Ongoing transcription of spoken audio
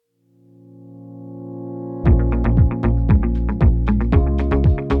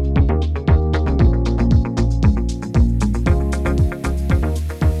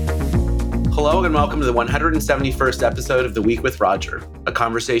Hello and welcome to the 171st episode of The Week with Roger, a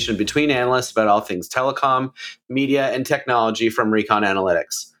conversation between analysts about all things telecom, media, and technology from Recon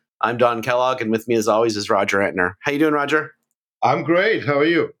Analytics. I'm Don Kellogg, and with me as always is Roger Entner. How you doing, Roger? I'm great. How are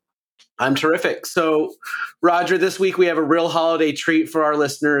you? I'm terrific. So, Roger, this week we have a real holiday treat for our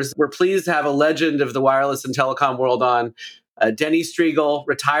listeners. We're pleased to have a legend of the wireless and telecom world on, Denny Strigl,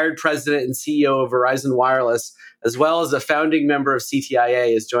 retired president and CEO of Verizon Wireless, as well as a founding member of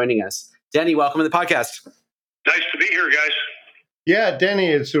CTIA, is joining us. Denny, welcome to the podcast. Nice to be here, guys. Yeah, Denny,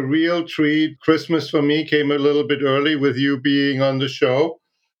 it's a real treat. Christmas for me came a little bit early with you being on the show.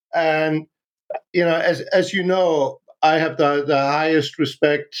 And, as you know, I have the highest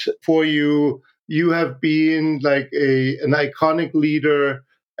respect for you. You have been like an iconic leader.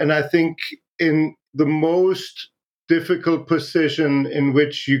 And I think in the most difficult position in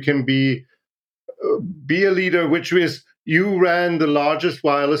which you can be a leader, which is you ran the largest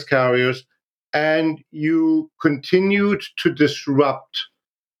wireless carriers and you continued to disrupt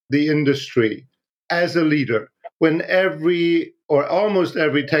the industry as a leader. When every or almost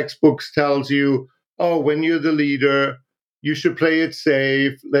every textbook tells you, oh, when you're the leader, you should play it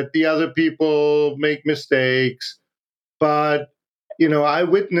safe, let the other people make mistakes. But, I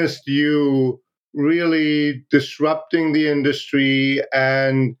witnessed you really disrupting the industry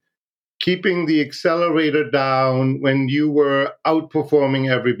and keeping the accelerator down when you were outperforming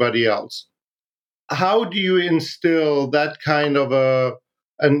everybody else. How do you instill that kind of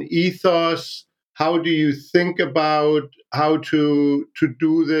an ethos? How do you think about how to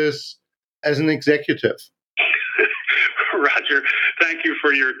do this as an executive? Roger, thank you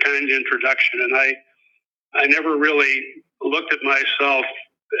for your kind introduction. And I never really looked at myself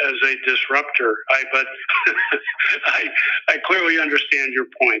as a disruptor, but I clearly understand your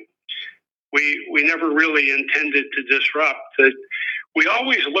point. We never really intended to disrupt. We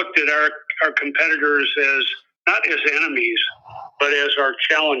always looked at our competitors as not as enemies, but as our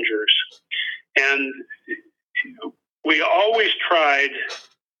challengers. And we always tried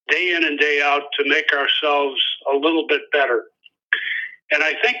day in and day out to make ourselves a little bit better. And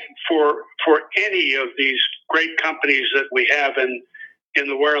I think for any of these great companies that we have in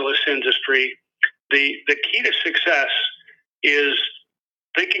the wireless industry, the key to success is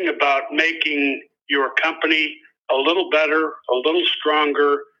thinking about making your company a little better, a little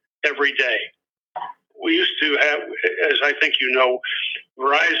stronger every day. We used to have, as I think you know,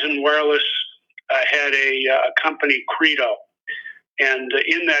 Verizon Wireless had a company credo. And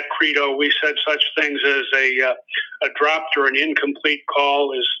in that credo, we said such things as a dropped or an incomplete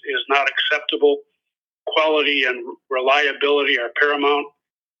call is not acceptable. Quality and reliability are paramount.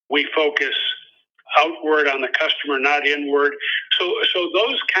 We focus outward on the customer, not inward. So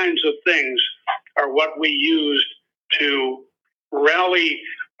those kinds of things are what we used to rally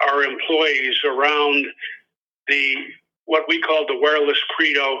our employees around what we call the wireless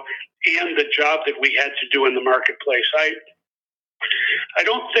credo and the job that we had to do in the marketplace. I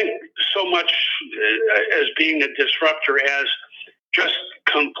don't think so much as being a disruptor as just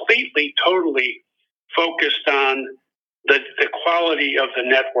completely, totally focused on the quality of the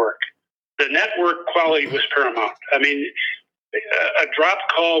network. The network quality was paramount. I mean, a drop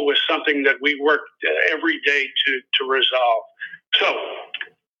call was something that we worked every day to resolve. So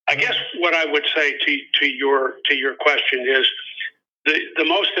I guess what I would say to your question is the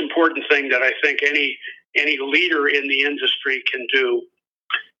most important thing that I think any leader in the industry can do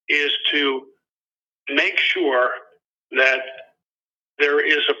is to make sure that there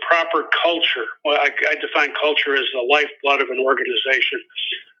is a proper culture. Well, I define culture as the lifeblood of an organization.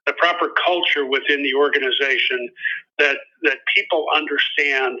 The proper culture within the organization that people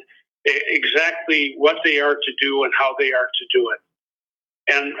understand exactly what they are to do and how they are to do it.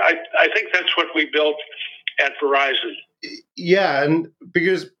 And I think that's what we built at Verizon. Yeah, and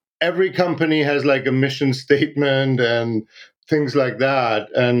because every company has like a mission statement and things like that,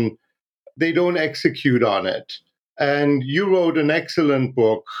 and they don't execute on it. And you wrote an excellent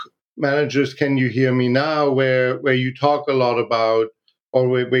book, Managers, Can You Hear Me Now, where you talk a lot about, or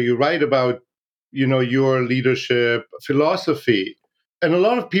where you write about, your leadership philosophy. And a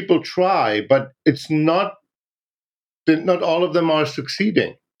lot of people try, but it's not all of them are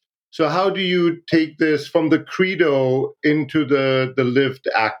succeeding. So how do you take this from the credo into the lived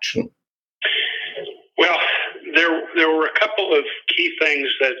action? Well, there were a couple of key things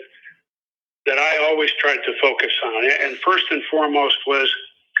that I always tried to focus on. And first and foremost was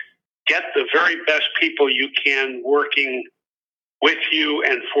get the very best people you can working with you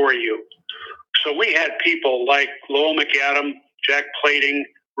and for you. So we had people like Lowell McAdam, Jack Plating,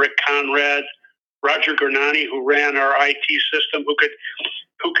 Rick Conrad, Roger Gurnani, who ran our IT system, who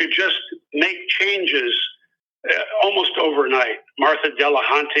could just make changes almost overnight. Martha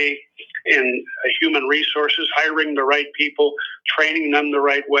Delahunty in human resources, hiring the right people, training them the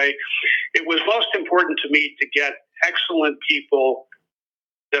right way. It was most important to me to get excellent people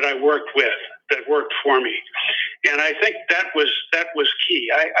that I worked with, that worked for me. And I think that was key.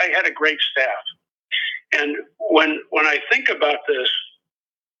 I had a great staff. And when I think about this,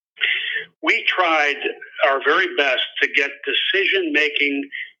 we tried our very best to get decision making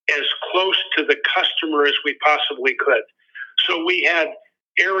as close to the customer as we possibly could. So we had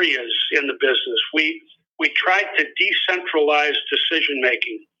areas in the business. We tried to decentralize decision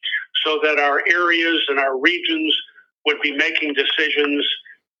making so that our areas and our regions would be making decisions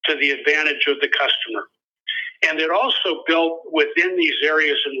to the advantage of the customer. And it also built within these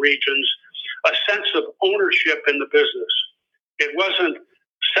areas and regions a sense of ownership in the business. It wasn't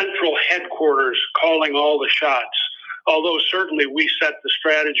central headquarters calling all the shots, although certainly we set the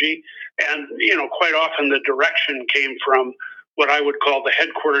strategy, and quite often the direction came from what I would call the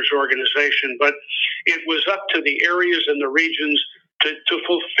headquarters organization. But it was up to the areas and the regions to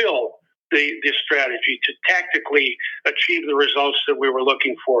fulfill the strategy, to tactically achieve the results that we were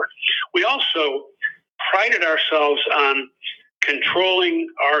looking for. We also prided ourselves on controlling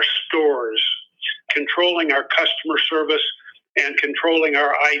our stores, controlling our customer service, and controlling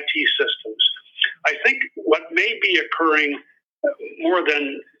our IT systems. I think what may be occurring more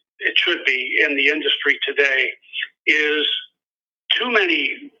than it should be in the industry today is too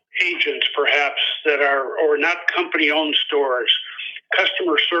many agents, perhaps, that are, or not company-owned stores,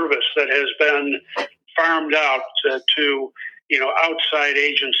 customer service that has been farmed out to outside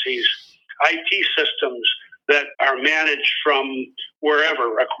agencies, IT systems that are managed from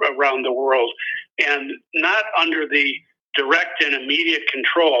wherever around the world, and not under the direct and immediate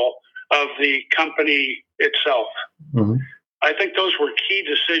control of the company itself. Mm-hmm. I think those were key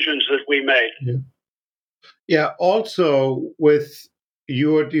decisions that we made. Yeah. Also, with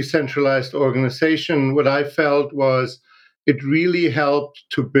your decentralized organization, what I felt was it really helped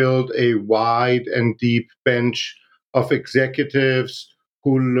to build a wide and deep bench of executives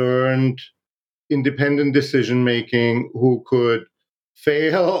who learned independent decision-making, who could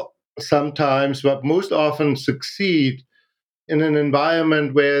fail sometimes, but most often succeed in an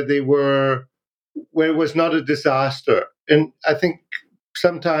environment where it was not a disaster. And I think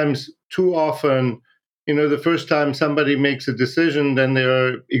sometimes, too often, the first time somebody makes a decision, then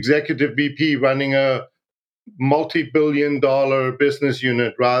they're executive VP running a multi-billion-dollar business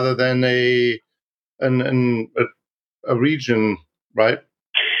unit rather than a region, right?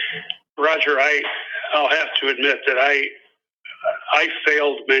 Roger, I'll have to admit that I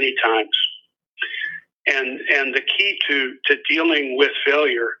failed many times. And the key to dealing with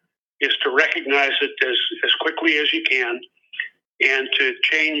failure is to recognize it as quickly as you can and to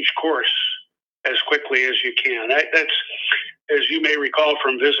change course as quickly as you can. That's, as you may recall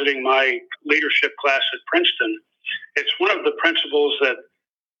from visiting my leadership class at Princeton, it's one of the principles that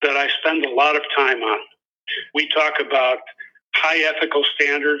I spend a lot of time on. We talk about high ethical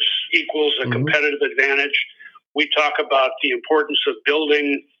standards equals a competitive advantage. We talk about the importance of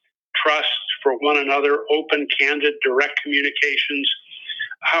building trust for one another, open, candid, direct communications,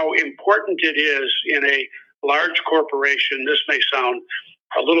 how important it is in a large corporation. This may sound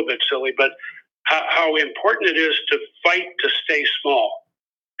a little bit silly, but how important it is to fight to stay small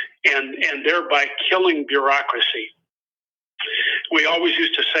and thereby killing bureaucracy. We always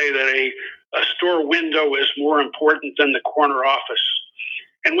used to say that a store window is more important than the corner office.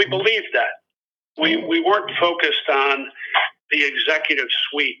 And we believed that. We weren't focused on the executive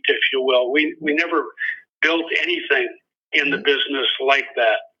suite, if you will. We never built anything in the business like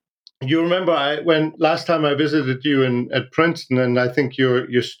that. You remember when last time I visited you at Princeton, and I think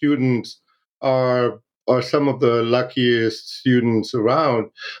your students are some of the luckiest students around.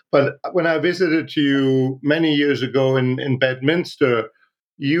 But when I visited you many years ago in Bedminster,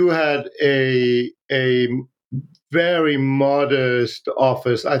 you had a very modest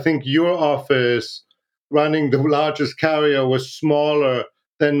office. I think your office running the largest carrier was smaller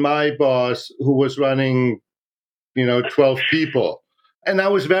than my boss, who was running 12 people. And I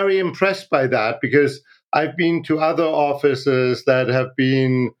was very impressed by that, because I've been to other offices that have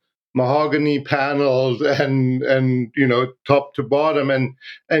been mahogany paneled and top to bottom,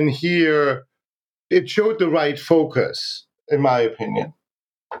 and here it showed the right focus, in my opinion.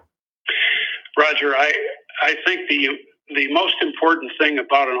 Roger, I think the most important thing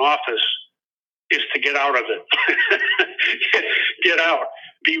about an office is to get out of it. Get out,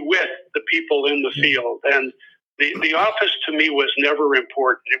 be with the people in the field. And The office to me was never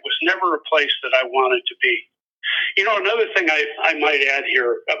important. It was never a place that I wanted to be. Another thing I might add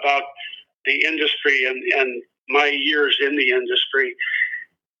here about the industry and my years in the industry,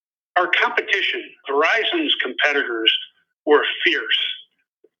 our competition, Verizon's competitors, were fierce.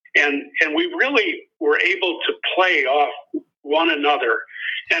 And we really were able to play off one another.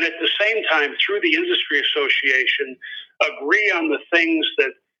 And at the same time, through the industry association, agree on the things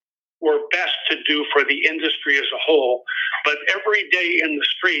that were best to do for the industry as a whole. But every day in the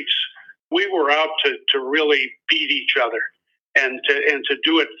streets, we were out to really beat each other and to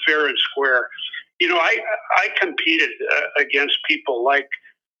do it fair and square. I competed against people like,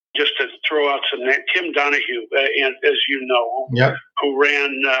 just to throw out some names, Tim Donahue, and as you know, who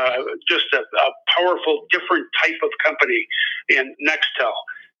ran just a powerful, different type of company in Nextel,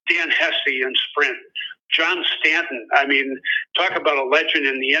 Dan Hesse in Sprint, John Stanton. I mean, talk about a legend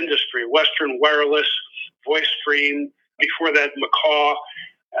in the industry. Western Wireless, VoiceStream, before that McCaw.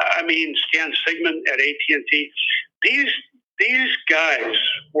 Stan Sigmund at AT&T. These guys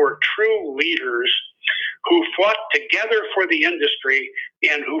were true leaders who fought together for the industry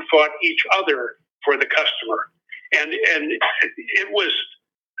and who fought each other for the customer. And it was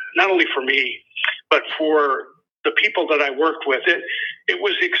not only for me, but for the people that I worked with. It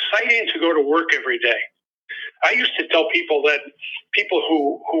was exciting to go to work every day. I used to tell people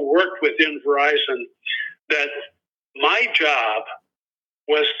who worked within Verizon that my job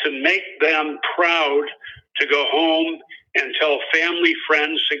was to make them proud to go home and tell family,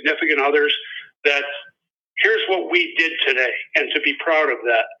 friends, significant others that here's what we did today, and to be proud of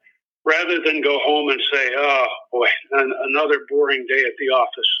that, rather than go home and say, oh boy, another boring day at the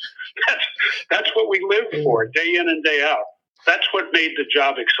office. That's what we lived for, day in and day out. That's what made the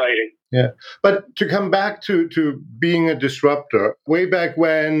job exciting. Yeah. But to come back to being a disruptor, way back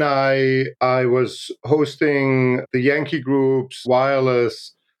when I was hosting the Yankee Group's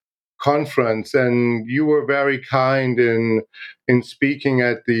wireless conference, and you were very kind in speaking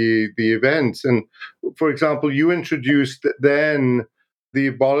at the events. And for example, you introduced then the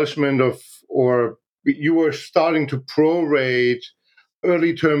abolishment of, or you were starting to prorate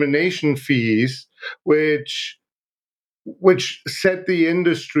early termination fees, which set the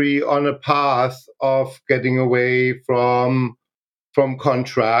industry on a path of getting away from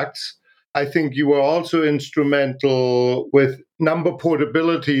contracts. I think you were also instrumental with number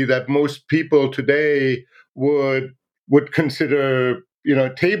portability that most people today would consider,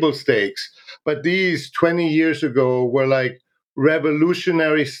 table stakes. But these 20 years ago were like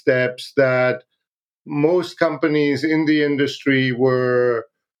revolutionary steps that most companies in the industry were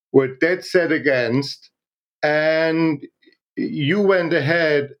dead set against. And you went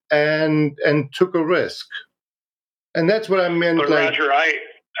ahead and took a risk. And that's what I meant. But Roger,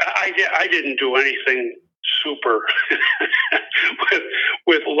 I didn't do anything super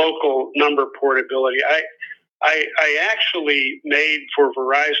with local number portability. I actually made for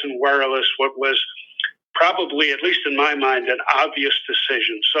Verizon Wireless what was probably, at least in my mind, an obvious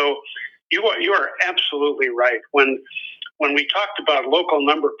decision. So you are absolutely right. When we talked about local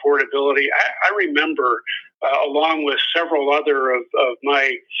number portability, I remember, along with several other of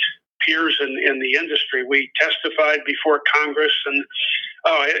my peers in the industry, we testified before Congress, and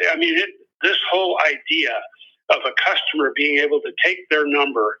this whole idea of a customer being able to take their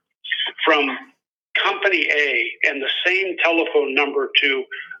number from company A and the same telephone number to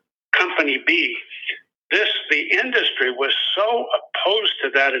company B, the industry was so opposed to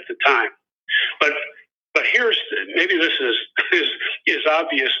that at the time. But maybe this is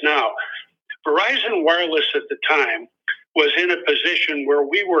obvious now. Verizon Wireless at the time was in a position where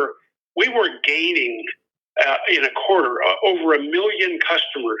we were gaining in a quarter over 1 million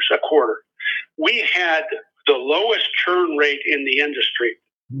customers a quarter. We had the lowest churn rate in the industry.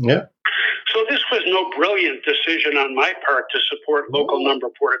 Yeah. So this was no brilliant decision on my part to support local number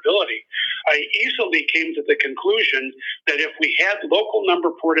portability. I easily came to the conclusion that if we had local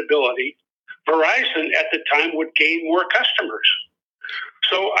number portability, Verizon at the time would gain more customers.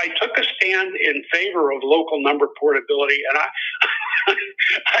 So I took a stand in favor of local number portability, and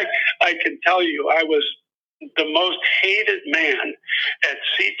I can tell you I was the most hated man at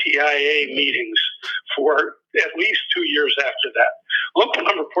CTIA meetings for at least 2 years after that. Local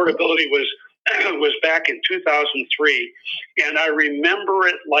number portability was back in 2003, and I remember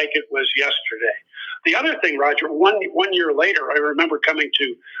it like it was yesterday. The other thing, Roger, one year later, I remember coming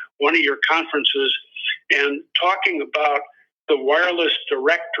to one of your conferences and talking about the wireless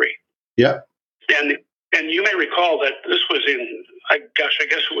directory. Yeah. And you may recall that this was in, I guess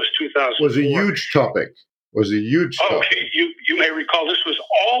it was 2004. Was a huge topic. You may recall this was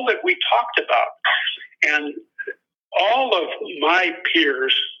all that we talked about. And all of my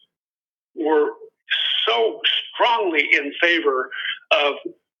peers were so strongly in favor of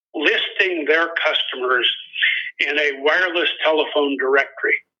listing their customers in a wireless telephone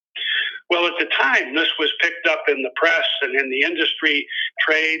directory. Well, at the time, this was picked up in the press and in the industry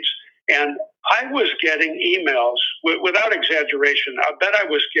trades, and I was getting emails, without exaggeration, I bet I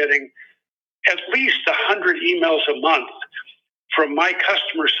was getting at least 100 emails a month from my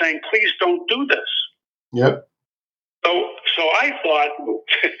customers saying, please don't do this. Yep. So I thought,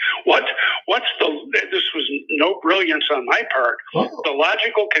 this was no brilliance on my part. Oh. The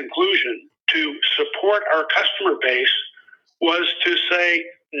logical conclusion to support our customer base was to say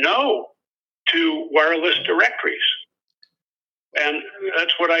no to wireless directories. And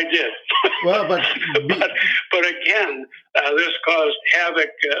that's what I did. Well, but again, this caused havoc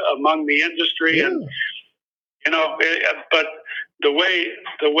among the industry, yeah. And but the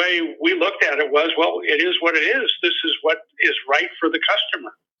way we looked at it was, well, it is what it is. This is what is right for the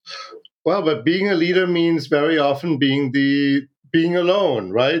customer. Well, but being a leader means very often being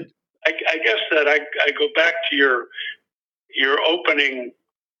alone, right? I guess that I go back to your opening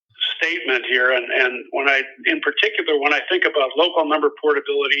statement here, and when in particular when I think about local number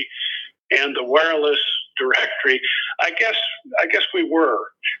portability and the wireless directory, I guess we were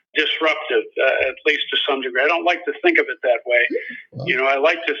disruptive, at least to some degree. I don't like to think of it that way. Wow. I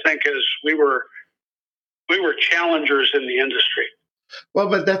like to think as we were challengers in the industry. Well,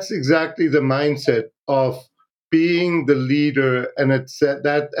 but that's exactly the mindset of being the leader, and it's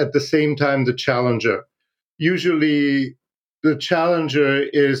that at the same time the challenger. Usually, the challenger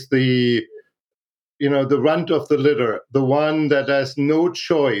is the runt of the litter, the one that has no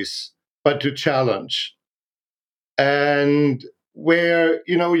choice but to challenge. And where,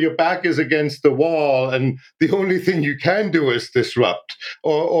 your back is against the wall and the only thing you can do is disrupt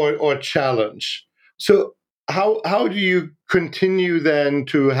or challenge. So how do you continue then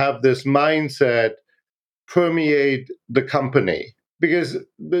to have this mindset permeate the company? Because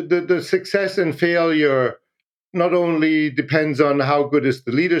the success and failure not only depends on how good is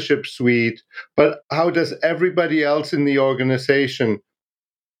the leadership suite, but how does everybody else in the organization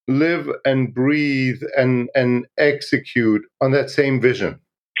live and breathe and execute on that same vision?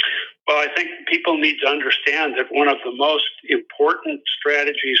 Well, I think people need to understand that one of the most important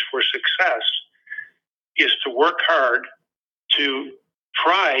strategies for success is to work hard to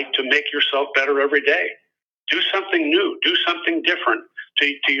try to make yourself better every day. Do something new, do something different.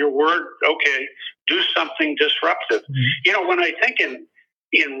 To your word, okay, do something disruptive. Mm-hmm. When I think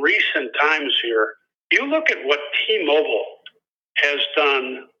in recent times here, you look at what T-Mobile has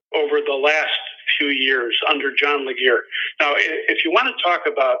done over the last few years under John Legere. Now, if you want to talk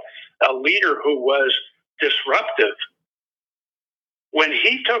about a leader who was disruptive, when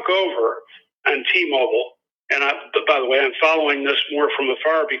he took over on T-Mobile, and by the way, I'm following this more from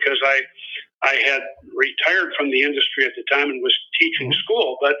afar because I had retired from the industry at the time and was teaching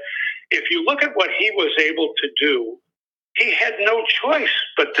school. But if you look at what he was able to do, he had no choice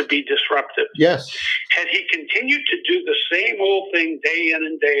but to be disruptive. Yes. Had he continued to do the same old thing day in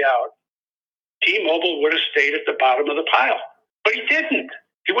and day out, T-Mobile would have stayed at the bottom of the pile. But he didn't.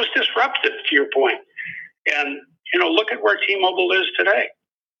 He was disruptive, to your point. And, look at where T-Mobile is today.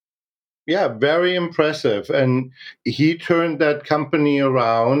 Yeah, very impressive. And he turned that company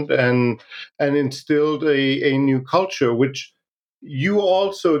around and instilled a new culture, which you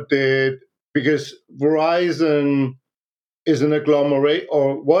also did, because Verizon is an agglomerate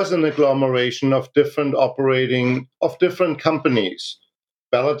or was an agglomeration of different companies.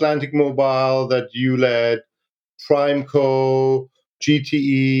 Bell Atlantic Mobile that you led, Primeco,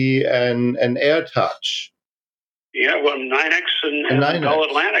 GTE, and AirTouch. Yeah, well, Nynex and Bell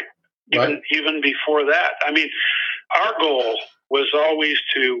Atlantic. Even before that. I mean, our goal was always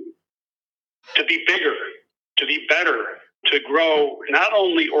to be bigger, to be better, to grow not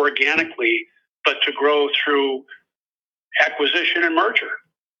only organically, but to grow through acquisition and merger.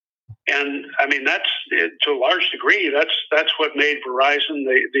 And I mean, that's to a large degree, that's what made Verizon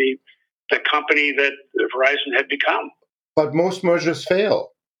the company that Verizon had become. But most mergers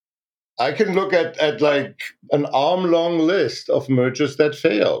fail. I can look at like an arm-long list of mergers that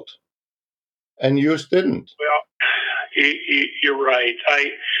failed. And yours didn't. Well, you're right.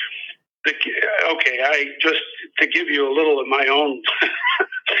 I just to give you a little of my own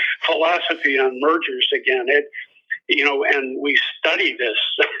philosophy on mergers again. And we study this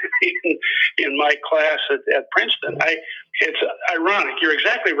in my class at Princeton. It's ironic. You're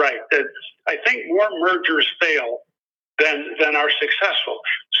exactly right that I think more mergers fail than are successful.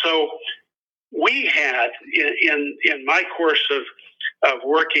 So we had in my course of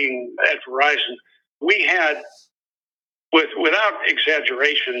working at Verizon, we had without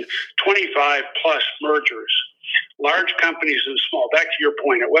exaggeration, 25 plus mergers, large companies and small. Back to your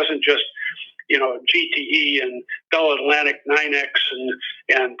point, it wasn't just GTE and Bell Atlantic, Nynex,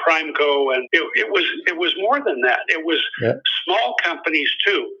 and Primeco, and it was more than that. It was small companies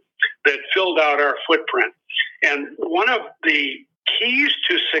too that filled out our footprint. And one of the keys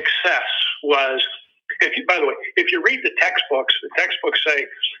to success was, by the way, if you read the textbooks say,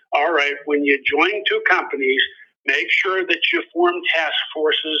 all right, when you join two companies, make sure that you form task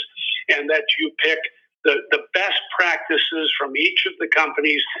forces and that you pick the best practices from each of the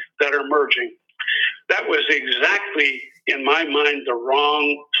companies that are merging. That was exactly, in my mind, the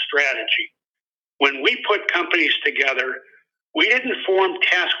wrong strategy. When we put companies together, we didn't form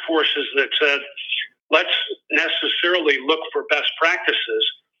task forces that said, let's necessarily look for best practices.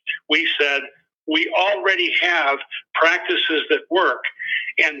 We said, we already have practices that work,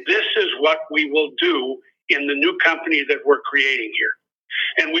 and this is what we will do in the new company that we're creating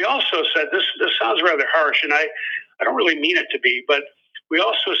here. And we also said, this sounds rather harsh, and I don't really mean it to be, but we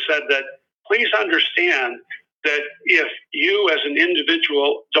also said that please understand that if you as an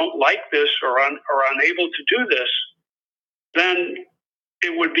individual don't like this or are unable to do this, then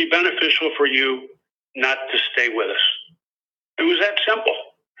it would be beneficial for you not to stay with us. It was that simple.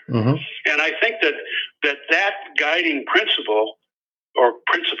 Mm-hmm. And I think that guiding principle or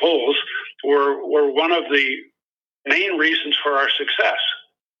principles were one of the main reasons for our success.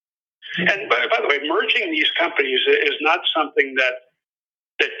 And by the way, merging these companies is not something that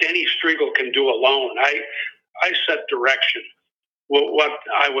Denny Strigl can do alone. I set direction. What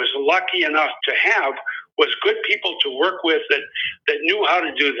I was lucky enough to have was good people to work with that knew how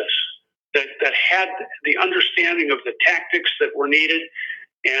to do this, that had the understanding of the tactics that were needed.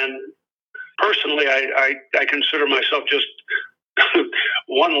 And personally, I consider myself just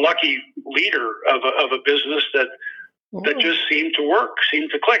one lucky leader of a business that just seemed to work, seemed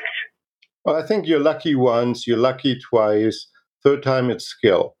to click. Well, I think you're lucky once, you're lucky twice, third time it's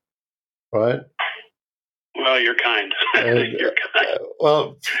skill, right? Well, you're kind. You're kind.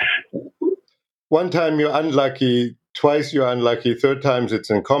 Well, one time you're unlucky, twice you're unlucky, third times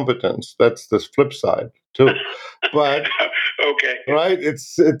it's incompetence. That's the flip side too. But okay, right?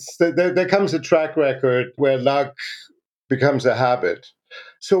 It's there comes a track record where luck becomes a habit.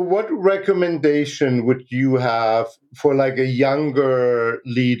 So what recommendation would you have for like a younger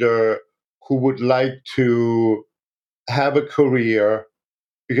leader who would like to have a career?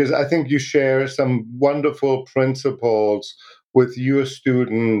 Because I think you share some wonderful principles with your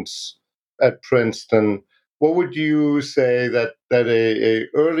students at Princeton. What would you say that a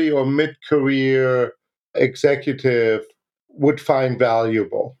early or mid-career executive would find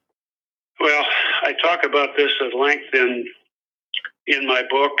valuable? Well, I talk about this at length in my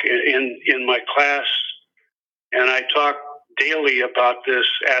book, in my class, and I talk daily about this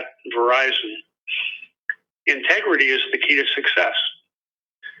at Verizon. Integrity is the key to success.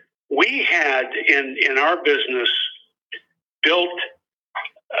 We had in our business built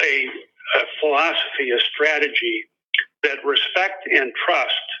a philosophy, a strategy that respect and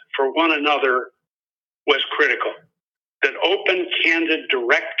trust for one another was critical. That open, candid,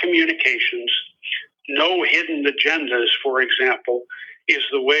 direct communications, no hidden agendas, for example, is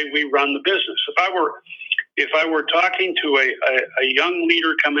the way we run the business. If I were talking to a young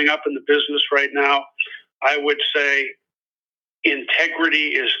leader coming up in the business right now, I would say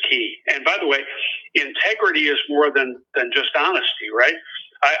integrity is key. And by the way, integrity is more than just honesty, right?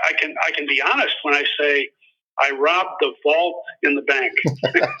 I can be honest when I say I robbed the vault in the bank,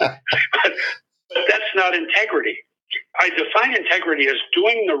 but that's not integrity. I define integrity as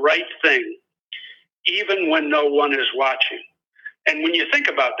doing the right thing, even when no one is watching. And when you think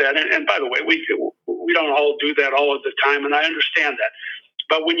about that, and by the way, we don't all do that all of the time, and I understand that.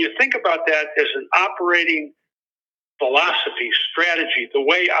 But when you think about that as an operating philosophy, strategy, the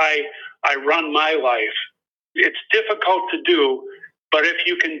way I run my life, it's difficult to do, but if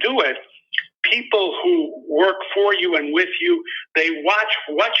you can do it, people who work for you and with you, they watch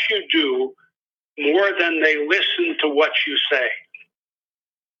what you do more than they listen to what you say.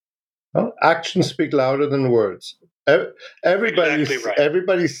 Well, actions speak louder than words.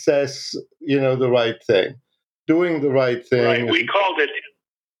 Everybody says, the right thing, doing the right thing. Right. We called it,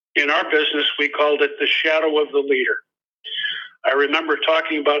 in our business, we called it the shadow of the leader. I remember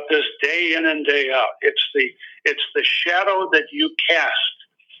talking about this day in and day out. It's the shadow that you cast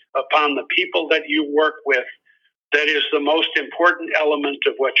upon the people that you work with that is the most important element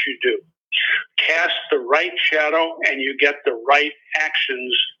of what you do. Cast the right shadow and you get the right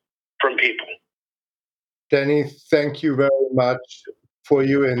actions from people. Denny, thank you very much for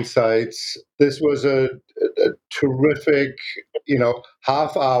your insights. This was a terrific,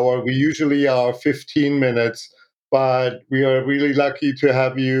 half hour. We usually are 15 minutes, but we are really lucky to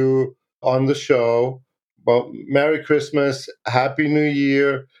have you on the show. Well, Merry Christmas, Happy New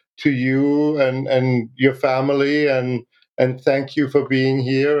Year to you and your family, and thank you for being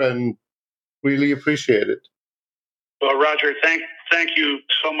here, and really appreciate it. Well, Roger, thank you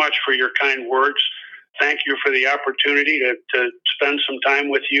so much for your kind words. Thank you for the opportunity to spend some time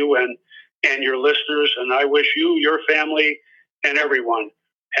with you and your listeners. And I wish you, your family, and everyone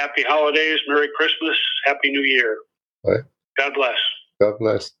happy holidays, Merry Christmas, Happy New Year. Right. God bless. God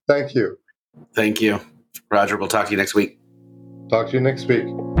bless. Thank you. Thank you, Roger. We'll talk to you next week. Talk to you next week.